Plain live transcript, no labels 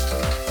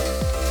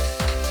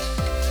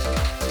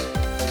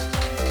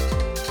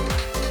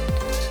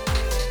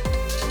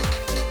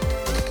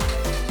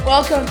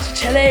welcome to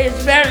today's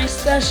very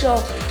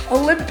special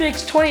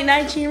Olympics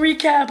 2019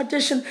 recap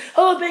edition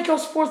of the Baco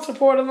Sports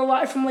Report on the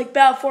Live from Lake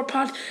Balfour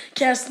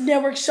Podcast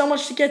Network. So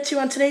much to get to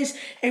on today's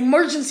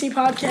emergency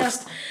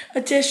podcast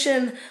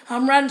edition.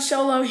 I'm riding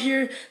solo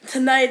here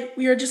tonight.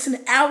 We are just an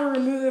hour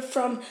removed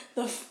from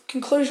the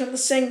conclusion of the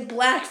thing.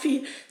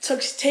 Blackfeet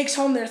takes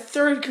home their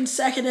third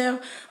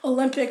consecutive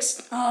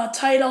Olympics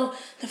title.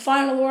 The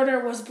final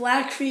order was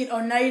Blackfeet,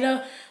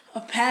 Oneida,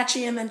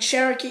 Apache, and then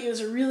Cherokee. It was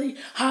a really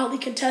highly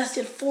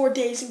contested 4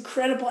 days,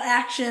 incredible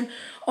action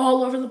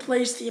all over the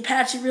place. The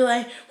Apache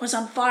relay was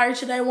on fire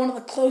today, one of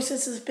the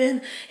closest it's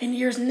been in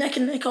years, neck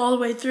and neck all the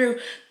way through.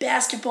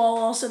 Basketball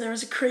also, there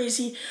was a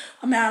crazy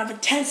amount of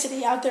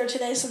intensity out there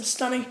today, some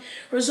stunning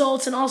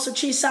results, and also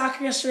Chiefs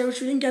soccer yesterday, which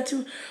we didn't get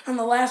to on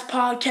the last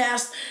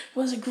podcast,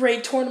 was a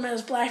great tournament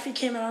as Blackfeet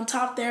came in on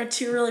top there.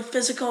 Two really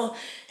physical,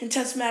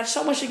 intense match.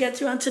 So much to get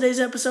to on today's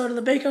episode of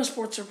the Baco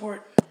Sports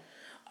Report.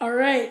 All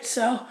right,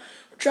 so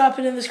we're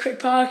dropping in this quick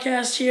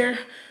podcast here.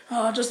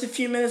 Just a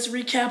few minutes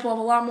recap. We'll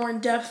have a lot more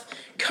in-depth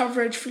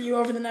coverage for you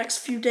over the next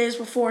few days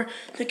before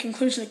the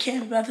conclusion of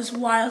camp about this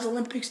wild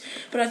Olympics.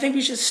 But I think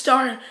we should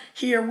start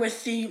here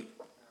with the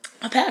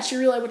Apache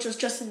relay, which was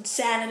just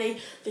insanity.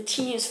 The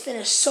teams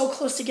finished so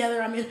close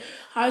together. I mean,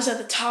 I was at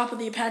the top of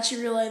the Apache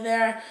relay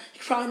there.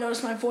 You probably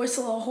noticed my voice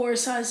a little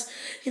hoarse. I was,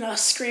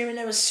 screaming.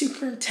 It was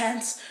super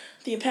intense.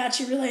 The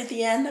Apache relay at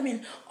the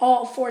end,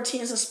 all four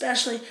teams,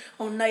 especially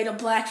Oneida,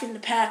 Blackfeet, and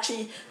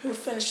Apache, who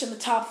finished in the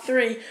top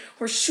three,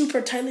 were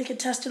super tightly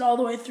contested all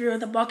the way through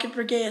the Bucket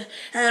Brigade.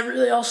 And it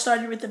really all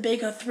started with the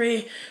Baco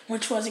 3,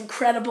 which was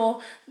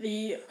incredible.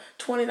 The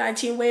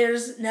 2019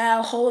 Waiters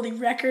now hold the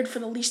record for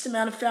the least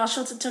amount of foul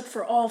shots it took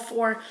for all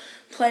four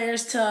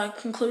players to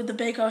conclude the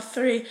Baco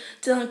 3.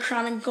 Dylan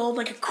crowning gold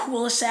like a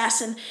cool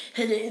assassin,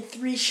 hit it in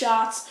 3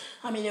 shots.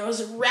 It was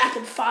a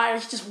rapid fire.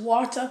 He just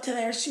walked up to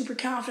there super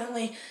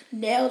confidently,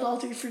 nailed all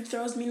 3 free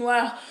throws.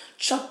 Meanwhile,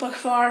 Chuck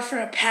Buckfar for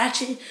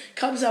Apache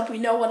comes up. We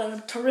know what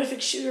a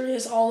terrific shooter he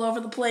is all over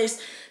the place.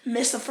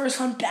 Missed the first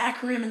one,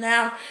 back rim and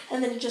out,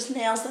 and then he just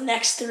nails the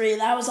next 3.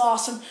 That was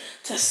awesome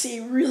to see.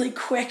 Really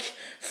quick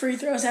free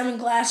throws. Evan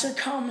Glasser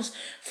comes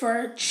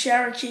for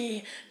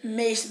Cherokee,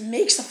 makes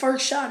the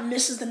first shot,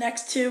 misses the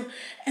next 2,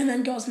 and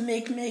then goes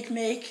make.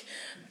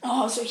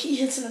 So he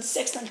hits it in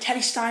 6, then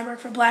Teddy Steinberg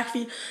for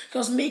Blackfeet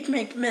goes make,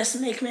 miss,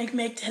 make,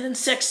 to hit in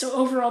 6. So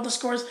overall the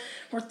scores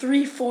were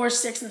 3, 4,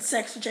 6, and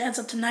 6, which adds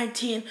up to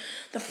 19.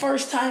 The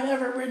first time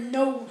ever where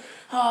no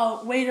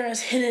waiter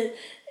has hit it.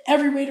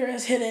 Every waiter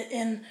has hit it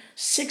in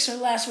 6 or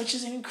less, which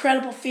is an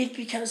incredible feat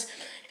because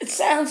it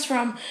sounds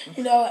from,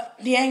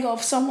 the angle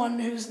of someone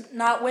who's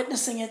not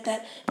witnessing it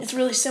that it's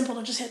really simple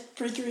to just hit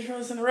 3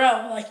 throws in a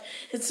row. Like,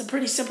 it's a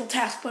pretty simple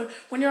task. But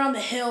when you're on the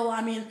hill,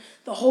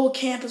 the whole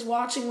camp is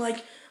watching.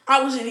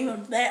 I wasn't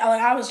even there.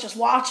 I was just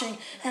watching,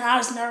 and I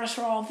was nervous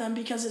for all of them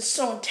because it's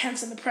so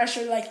intense and the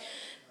pressure.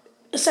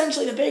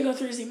 Essentially, the Baco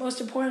 3 is the most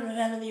important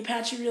event in the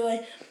Apache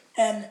relay,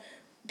 and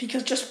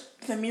because just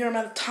the mere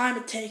amount of time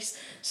it takes.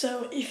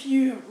 So if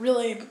you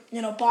really,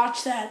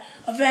 botch that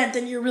event,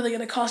 then you're really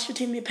going to cost your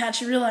team the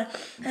Apache relay.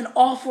 And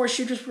all 4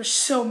 shooters were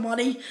so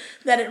muddy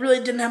that it really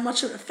didn't have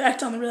much of an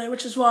effect on the relay,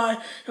 which is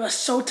why it was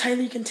so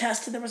tightly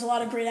contested. There was a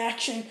lot of great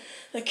action.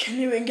 The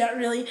canoeing got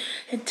really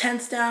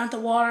intense down at the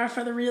water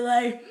for the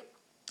relay.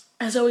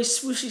 As always,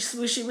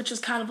 swooshy, which is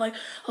kind of like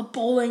a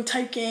bowling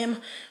type game,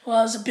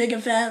 was a big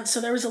event. So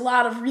there was a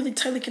lot of really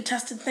tightly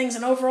contested things.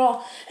 And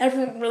overall,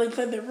 everyone really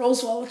played their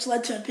roles well, which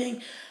led to it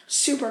being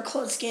super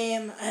close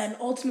game. And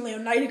ultimately,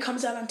 Oneida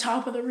comes out on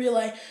top of the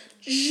relay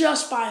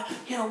just by,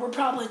 we're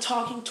probably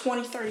talking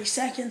 20, 30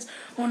 seconds.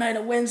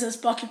 Oneida wins this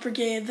Bucket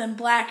Brigade. Then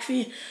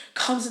Blackfeet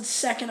comes in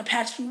second.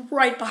 Apache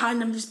right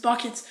behind them. These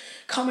buckets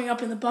coming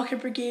up in the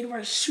Bucket Brigade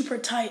were super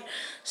tight.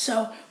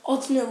 So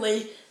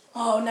ultimately,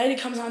 Oneida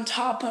comes on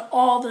top, but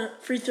all the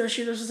free throw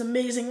shooters was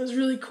amazing. It was a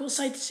really cool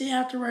sight to see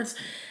afterwards.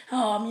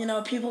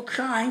 People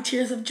crying,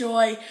 tears of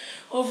joy.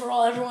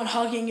 Overall, everyone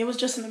hugging. It was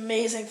just an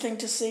amazing thing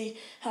to see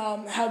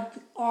how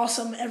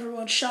awesome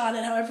everyone shot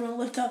and how everyone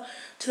lived up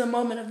to the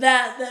moment of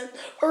that. Then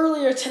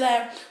earlier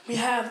today, we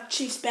have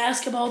Chiefs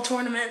basketball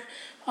tournament.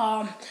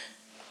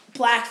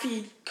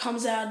 Blackfeet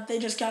comes out. They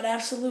just got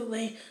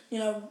absolutely,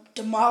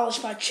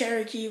 demolished by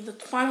Cherokee. The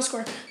final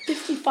score,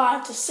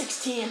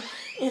 55-16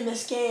 in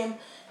this game.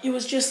 It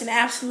was just an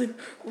absolute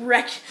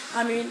wreck.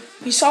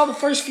 We saw the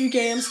first few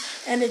games,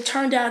 and it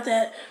turned out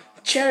that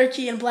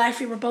Cherokee and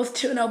Blackfeet were both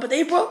 2-0, but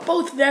they were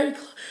both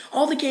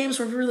all the games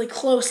were really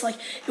close.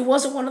 It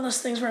wasn't one of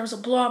those things where it was a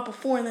blowout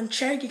before, and then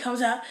Cherokee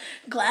comes out.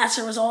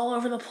 Glasser was all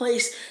over the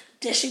place,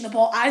 dishing the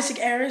ball. Isaac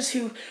Ayers,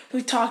 who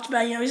we've talked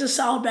about, he's a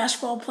solid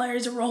basketball player.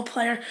 He's a role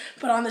player.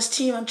 But on this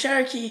team, on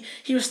Cherokee,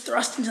 he was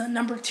thrust into the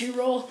number 2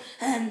 role,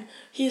 and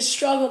he has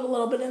struggled a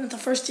little bit in the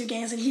first 2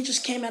 games, and he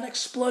just came out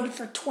exploded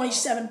for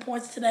 27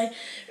 points today.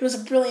 It was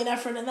a brilliant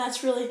effort, and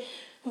that's really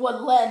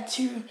what led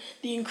to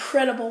the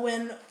incredible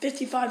win,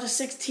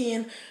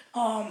 55-16.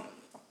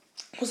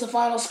 was the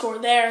final score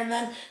there. And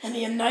then in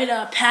the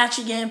Oneida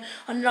Apache game,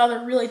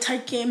 another really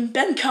tight game.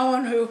 Ben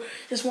Cohen, who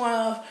is one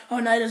of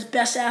Oneida's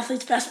best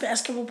athletes, best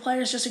basketball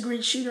players, just a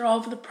great shooter all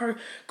over the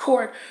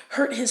court,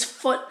 hurt his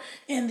foot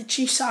in the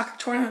Chief Soccer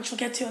tournament, which we'll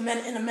get to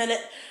in a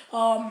minute.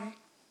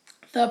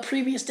 The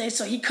previous day,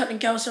 so he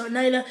couldn't go. So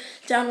Oneida,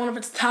 down one of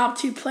its top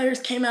two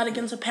players, came out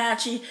against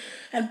Apache.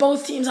 And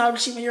both teams,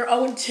 obviously, when you're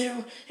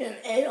 0-2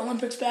 in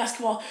Olympics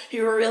basketball,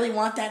 you really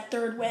want that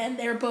third win.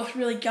 They were both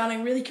really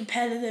gunning, really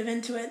competitive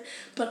into it.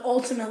 But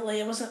ultimately,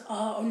 it was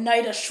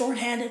Oneida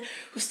shorthanded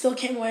who still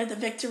came away with the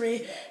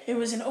victory. It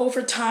was an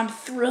overtime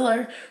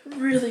thriller,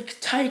 really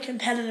tight,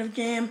 competitive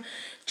game.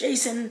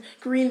 Jason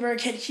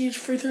Greenberg hit huge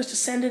free throws to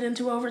send it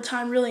into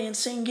overtime. Really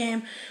insane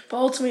game. But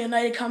ultimately,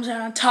 Oneida comes out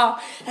on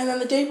top. And then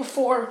the day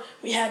before,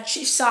 we had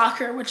Chief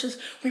Soccer, which is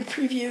we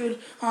previewed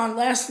on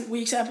last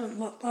week's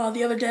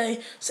the other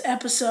day's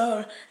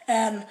episode.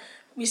 And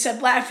we said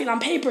Blackfeet on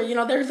paper,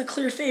 they're the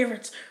clear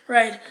favorites,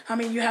 right? I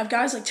mean, you have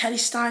guys like Teddy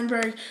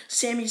Steinberg,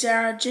 Sammy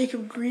Zara,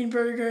 Jacob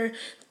Greenberger,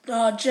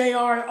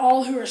 JR,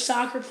 all who are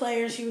soccer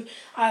players who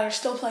either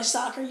still play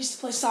soccer, used to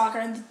play soccer,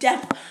 and the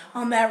depth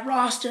on that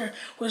roster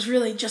was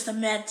really just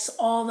immense.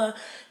 All the,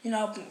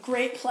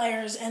 great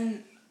players,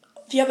 and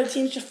the other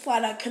teams just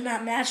flat out could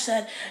not match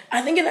that.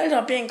 I think it ended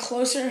up being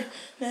closer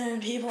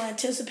than people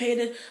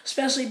anticipated,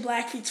 especially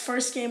Blackfeet's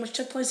first game, which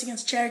took place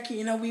against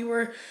Cherokee.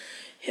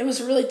 It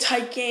was a really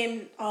tight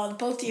game.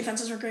 Both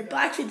defenses were great.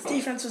 Blackfeet's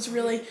defense was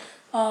really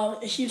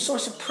a huge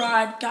source of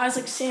pride. Guys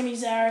like Sammy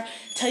Zara,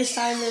 Teddy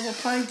Steinberg were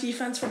playing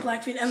defense for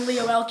Blackfeet, and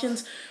Leo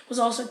Elkins was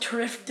also a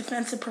terrific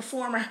defensive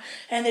performer.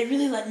 And they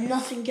really let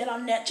nothing get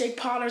on net. Jake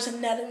Potter's a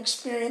net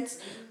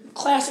experience.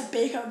 Classic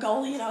Baco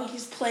goalie.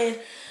 He's played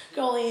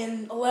goalie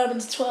in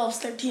 11s,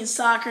 12s, 13s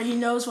soccer. He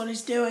knows what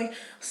he's doing.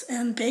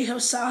 And Baco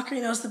soccer,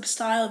 he knows the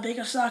style of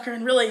Baco soccer.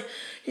 And really,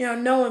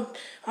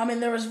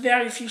 there was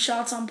very few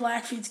shots on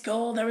Blackfeet's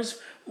goal. There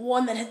was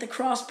one that hit the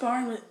crossbar,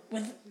 and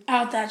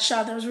without that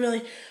shot, there was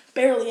really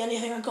barely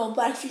anything on goal.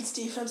 Blackfeet's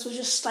defense was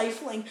just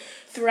stifling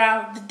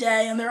throughout the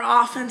day. And their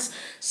offense,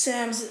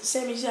 Sammy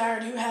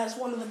Zard, who has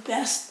one of the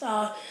best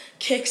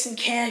kicks in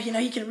camp,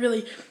 he can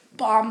really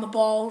bomb the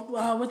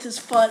ball with his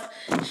foot.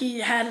 He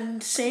had an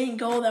insane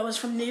goal that was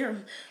from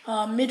near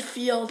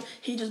midfield.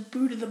 He just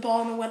booted the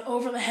ball and it went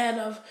over the head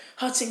of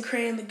Hudson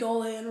Crane, the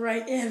goalie, and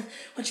right in,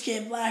 which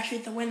gave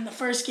Blackfeet the win in the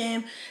first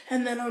game.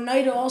 And then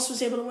Oneida also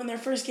was able to win their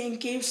first game.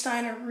 Gabe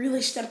Steiner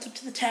really stepped up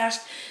to the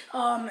task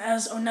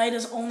as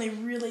Oneida's only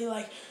really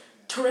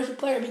terrific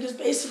player, because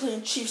basically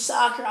in Chief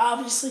Soccer,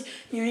 obviously,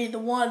 you need the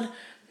one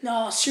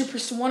or two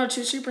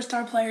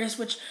superstar players,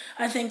 which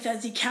I think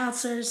that the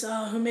counselors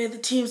who made the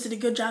teams did a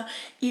good job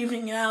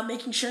evening it out,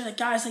 making sure that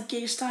guys like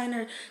Gabe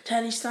Steiner,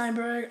 Teddy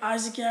Steinberg,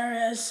 Isaac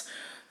Arias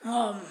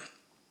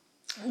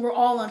were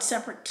all on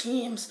separate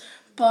teams.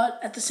 But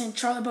at the same,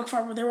 Charlie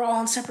Bookfarm, they were all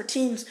on separate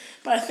teams.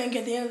 But I think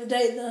at the end of the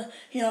day,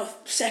 the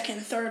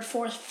second, third,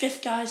 fourth,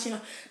 fifth guys,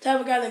 to have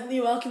a guy like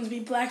Leo Elkins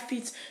be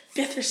Blackfeet's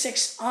fifth or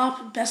sixth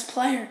best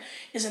player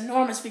is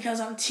enormous,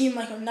 because on a team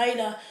like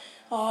Oneida,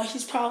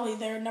 he's probably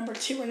their number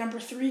 2 or number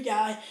 3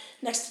 guy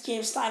next to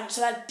Gabe Steiner.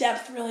 So that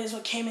depth really is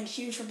what came in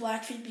huge for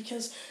Blackfeet,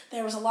 because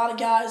there was a lot of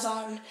guys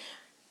on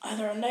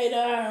either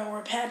Oneida or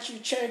Apache or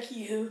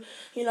Cherokee who,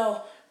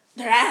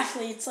 they're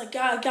athletes. Like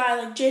a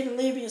guy like Jaden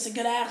Levy is a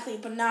good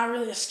athlete, but not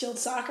really a skilled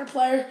soccer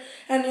player.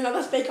 And,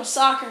 that's Baco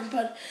soccer,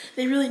 but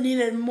they really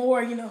needed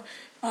more,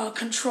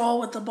 control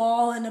with the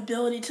ball and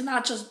ability to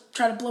not just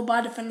try to blow by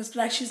defenders,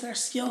 but actually use their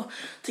skill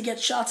to get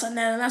shots on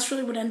net. And that's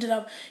really what ended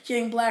up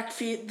giving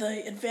Blackfeet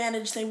the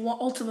advantage. They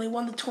ultimately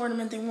won the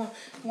tournament. They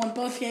won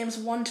both games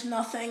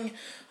 1-0.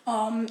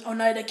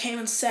 Oneida came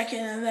in second,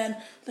 and then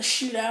the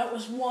shootout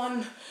was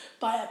won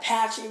by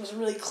Apache. It was a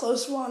really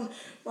close one.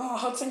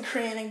 Hudson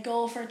Crane in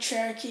goal for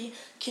Cherokee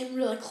came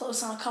really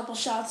close on a couple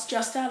shots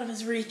just out of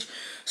his reach.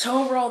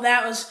 So overall,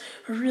 that was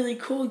a really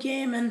cool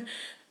game. And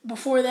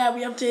before that,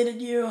 we updated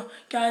you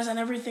guys on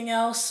everything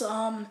else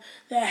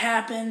that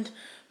happened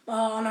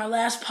on our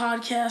last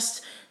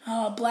podcast.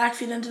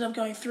 Blackfeet ended up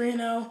going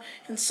 3-0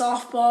 in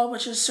softball,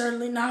 which is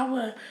certainly not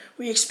what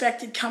we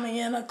expected coming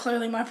in.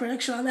 Clearly, my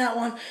prediction on that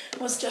one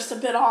was just a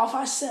bit off.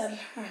 I said,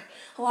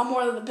 a lot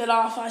more than a bit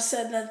off. I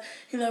said that,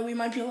 we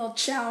might be a little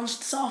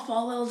challenged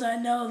softball. Little did I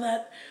know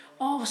that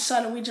all of a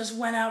sudden we just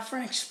went out for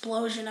an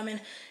explosion. I mean,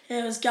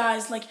 it was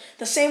guys like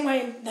the same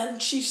way that in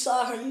Chief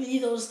Soccer you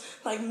need those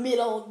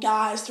middle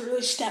guys to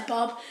really step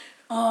up.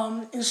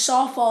 In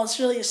softball, it's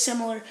really a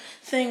similar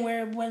thing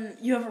where when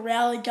you have a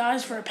rally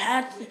guys for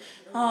Apache,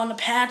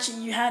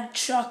 you had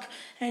Chuck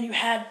and you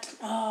had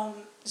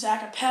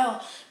Zach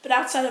Appel. But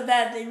outside of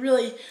that, they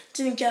really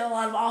didn't get a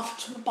lot of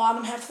offense from the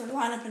bottom half of their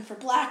lineup. And for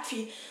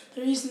Blackfeet,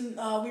 the reason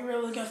we were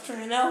able to go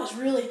 3-0 was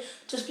really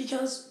just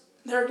because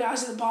there are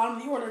guys at the bottom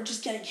of the order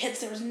just getting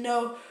hits. There was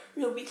no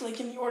real weak link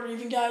in the order.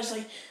 Even guys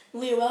like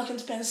Leo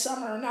Elkins, Ben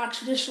Summer are not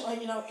traditionally,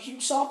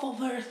 huge softball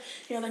players.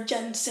 They're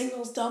getting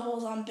singles,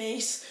 doubles on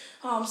base.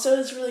 So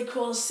it's really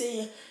cool to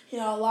see,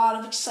 a lot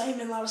of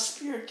excitement, a lot of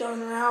spirit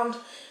going around.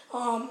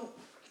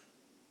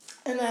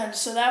 And then,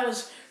 so that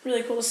was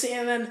really cool to see.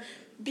 And then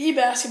B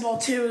basketball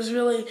too is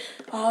really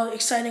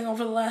exciting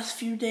over the last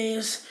few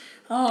days.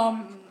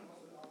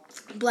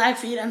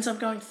 Blackfeet ends up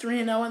going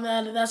 3-0 in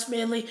that, and that's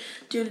mainly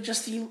due to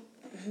just the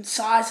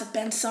size of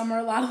Ben Summer.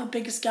 A lot of the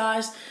biggest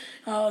guys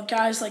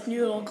like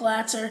Noodle,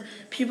 Glatzer,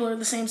 people who are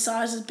the same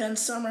size as Ben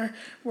Summer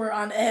were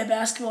on A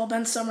basketball.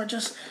 Ben Summer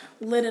just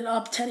lit it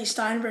up. Teddy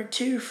Steinberg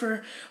too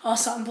for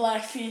us on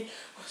Blackfeet. It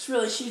was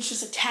really huge,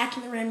 just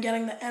attacking the rim,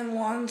 getting the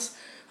N1s.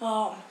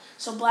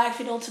 So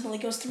Blackfeet ultimately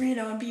goes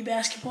 3-0 in B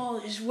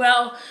basketball as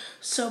well.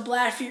 So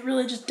Blackfeet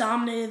really just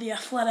dominated the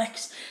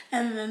athletics.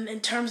 And then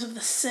in terms of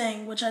the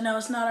sing, which I know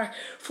is not our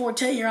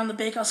forte here on the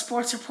Bakehouse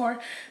Sports Report,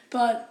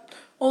 but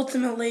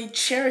ultimately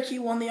Cherokee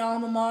won the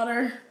alma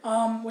mater,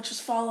 which was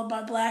followed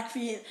by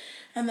Blackfeet,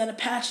 and then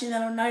Apache,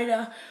 then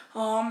Oneida.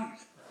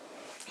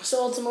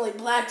 So ultimately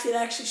Blackfeet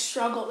actually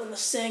struggled in the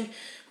sing.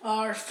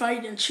 Our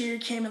fight and cheer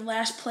came in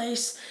last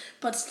place,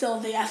 but still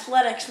the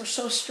athletics were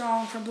so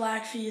strong for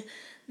Blackfeet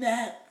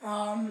that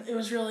it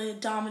was really a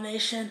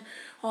domination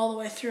all the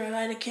way through.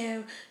 Oneida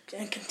came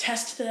and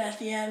contested it at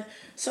the end.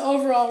 So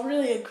overall,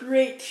 really a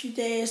great few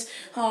days.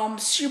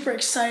 Super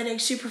exciting,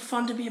 super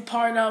fun to be a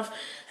part of,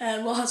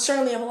 and we'll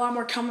certainly have a lot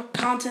more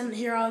content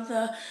here on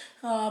the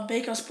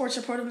Baco Sports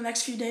Report in the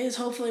next few days.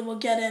 Hopefully we'll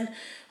get in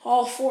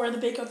all four of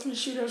the Baco 3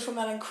 shooters from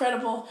that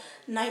incredible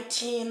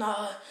 19.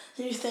 The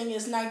new thing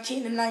is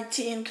 19 and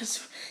 19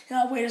 because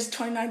Waiters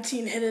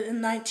 2019 hit it in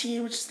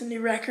 19, which is the new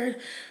record.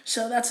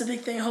 So that's a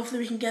big thing. Hopefully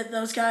we can get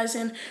those guys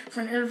in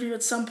for an interview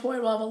at some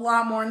point. We'll have a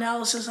lot more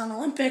analysis on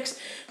Olympics.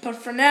 But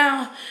for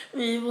now,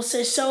 we will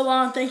say so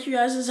long. Thank you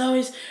guys as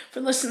always for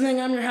listening.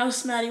 I'm your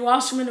host, Maddie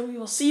Wasserman, and we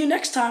will see you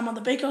next time on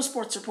the Baco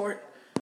Sports Report.